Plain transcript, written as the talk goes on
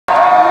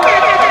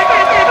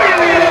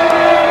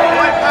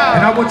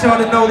want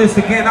y'all to know this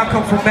again. I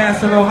come from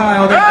Madison,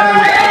 Ohio.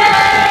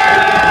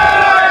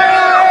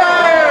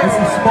 It's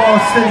a small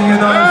city, you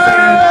know what I'm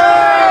saying?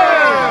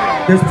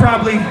 There's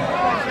probably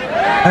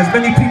as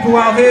many people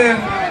out here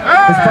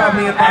as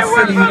probably in my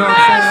city, you know what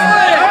I'm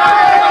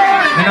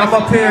saying? And I'm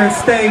up here on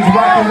stage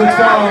rocking with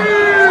y'all.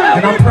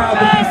 And I'm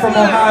proud to be from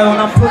Ohio, and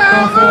I'm putting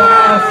on for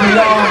Ohio for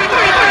y'all.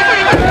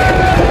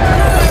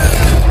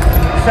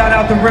 Shout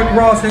out to Rick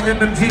Ross and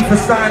MMG for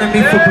signing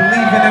me, for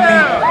believing in me.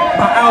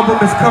 My album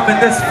is coming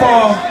this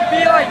fall.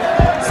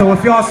 So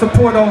if y'all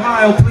support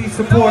Ohio, please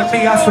support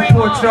me. I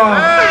support y'all.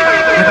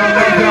 And I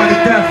love y'all to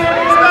death.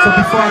 So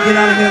before I get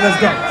out of here,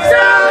 let's go.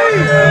 Stalley!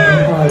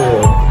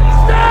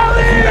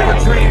 If you got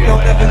a dream,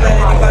 don't ever let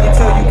anybody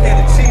tell you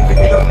can't achieve it.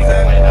 You know what I'm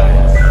saying?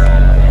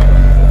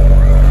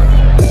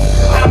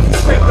 I'm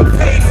scrape the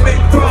pavement,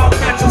 throw out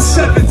natural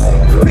sevens.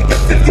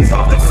 Picking 50s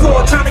off the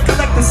floor, trying to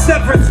collect the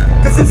severance.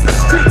 Cause it's the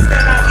streets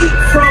that I eat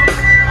from.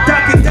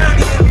 Dr.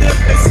 Donnie and them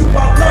is who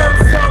I learn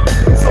from.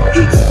 So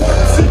each one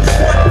is a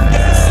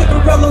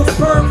cigarillos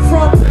burn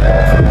from.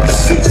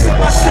 Sheets in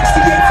my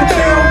 68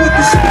 Camaro with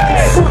the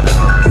speaking front.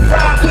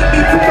 Ride with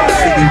me through my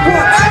city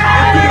once.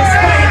 And be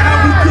inspired how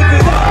we give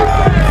it up.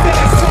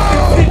 Fans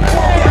talking big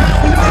talking how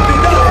we live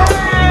it up.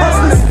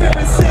 Hustler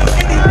spirit say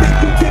anything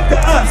you give to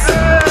us.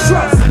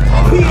 Trust,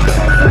 we ain't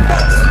come from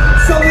us.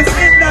 So it's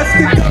in us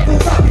to double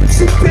up.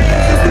 Shoot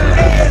bands as the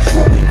ass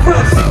when we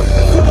crush.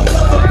 For the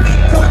love of me,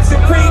 guns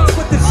and brains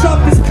with the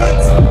sharpest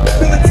cuts.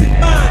 Militant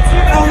minds,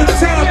 all the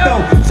time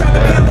though. Trying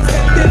to balance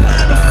that thin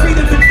line of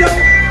freedom and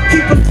dough.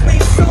 Keep a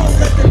clean soul,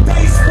 let the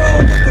dice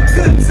roll with the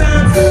good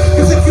times.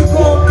 Cause if you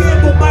gon'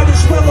 gamble, might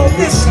as well on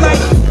this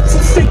life. So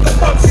shake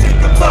them up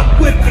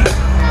with me.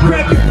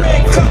 Grab your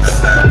red cup,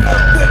 set them up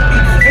with me.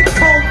 And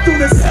comb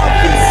through the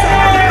southeast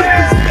side of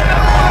Memphis.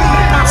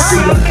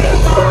 See the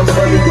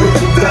money with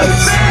the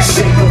dice.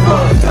 Shake them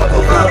up,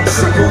 double up,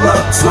 triple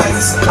up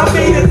twice. I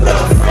made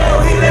enough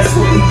around here, that's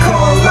what we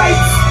call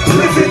life.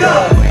 Live it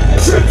up,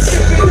 drip,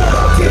 sip it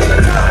up, get it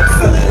up,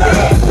 fill it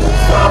up.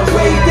 My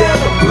way down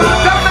the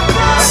block.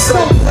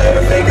 Some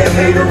player make a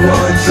hater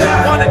run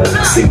job.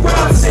 See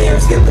Rob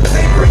Sam's get the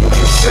paper, you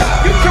get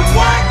shot. You can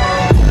what?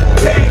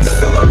 Banks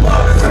fill them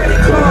up, credit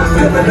card,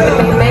 fill it up.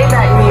 You made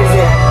that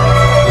music.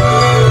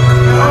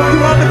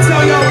 I'ma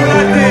tell y'all what I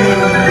did.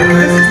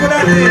 This is what I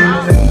did. I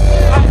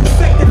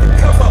perfected the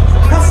come up,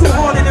 hustle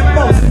harder than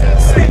most.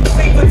 Stick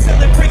paper till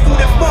it wrinkled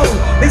and fold.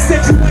 They said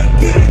you ain't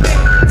getting it.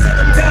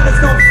 Tell them dollars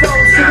don't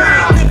fold, so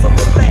I ain't never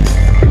relent.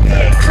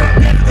 Head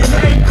crank after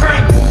head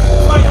crank.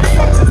 My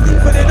functions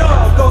leaving it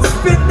all. Go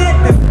spin it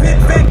and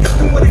bend back and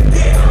do it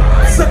again.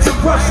 Such a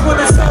rush when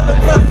it's all the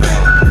blood.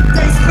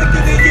 Days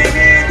clicking in your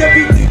hand,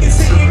 everything is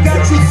hitting, got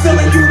you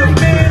feeling you the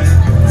man.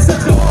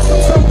 Such an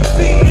awesome zone to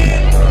be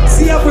in.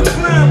 See I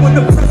recline when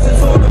the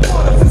pressure's on the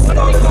water for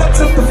starters. I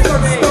took the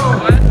first storm.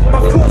 My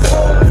course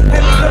home,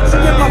 had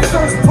reflection in my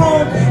first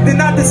poem.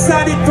 Then I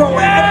decided throwing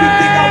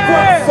everything I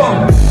worked for.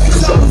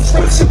 Cause I was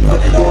rich and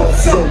put it all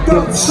so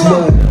dirt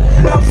slow.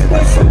 Round the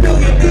way from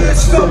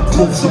millionaires, felt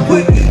closer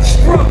with each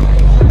drum.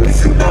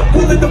 If you're not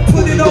willing to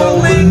put it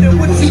all in, then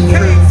what you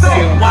came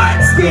from? Why?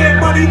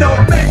 Scared money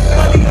don't make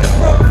money. I'm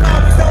broke,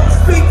 mouth don't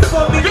speak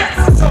for me. Yes,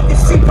 talking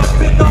sheep, I've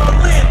been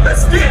all in,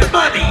 let's get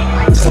money.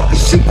 Talking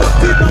sheep, I've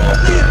been all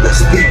in,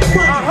 let's get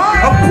money.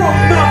 A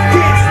broke mouth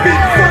can't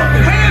speak for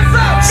me. Hands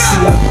up, go!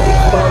 See, I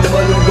make my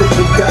money with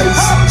the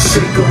dice.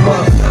 Shake them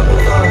up,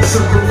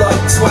 triple up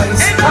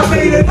twice. I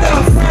made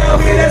enough round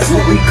here, that's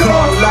what we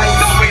call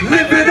life.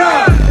 Live it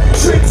up,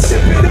 drink,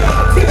 sip it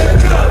up, get a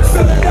cup,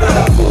 fill it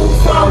up. Move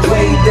my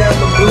way down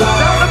the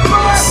block.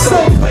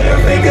 Some player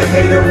make a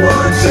hater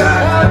run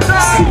job.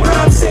 See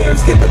Rob Sam's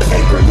get the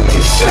paper, you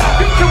get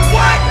shot. You can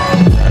what?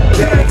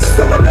 Banks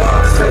fill it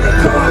up, credit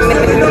card,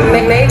 fill it up.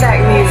 Made that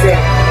music.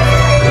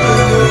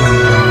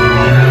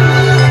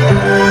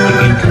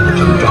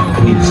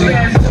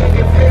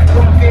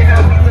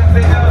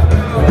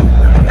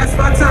 That's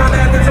my time,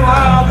 Athens,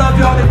 Ohio. I love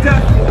y'all to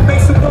death.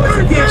 Make some noise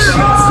again for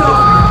yourself.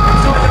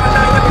 Enjoy your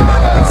night,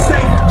 everybody be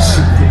safe.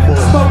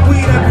 Smoke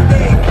weed every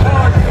day.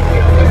 Hard.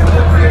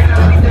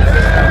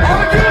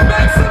 All you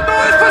make some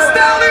noise for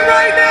Stalley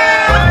right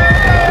now.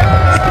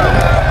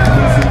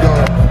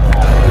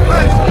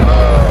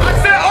 I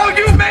said, oh,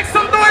 you make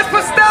some noise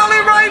for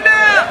Stalley right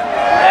now.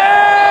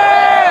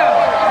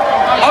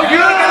 Yeah. Oh,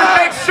 you're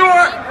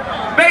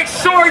gonna make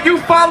sure you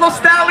follow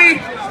Stalley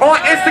on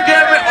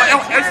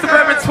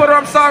Instagram and Twitter,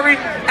 I'm sorry,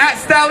 at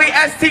Stalley,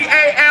 Stalley.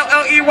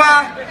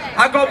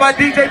 I go by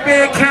DJ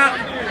Bandcamp.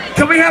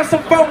 Can we have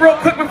some fun real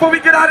quick before we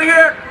get out of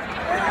here?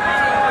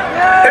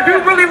 If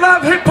you really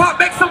love hip hop,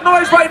 make some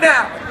noise right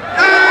now.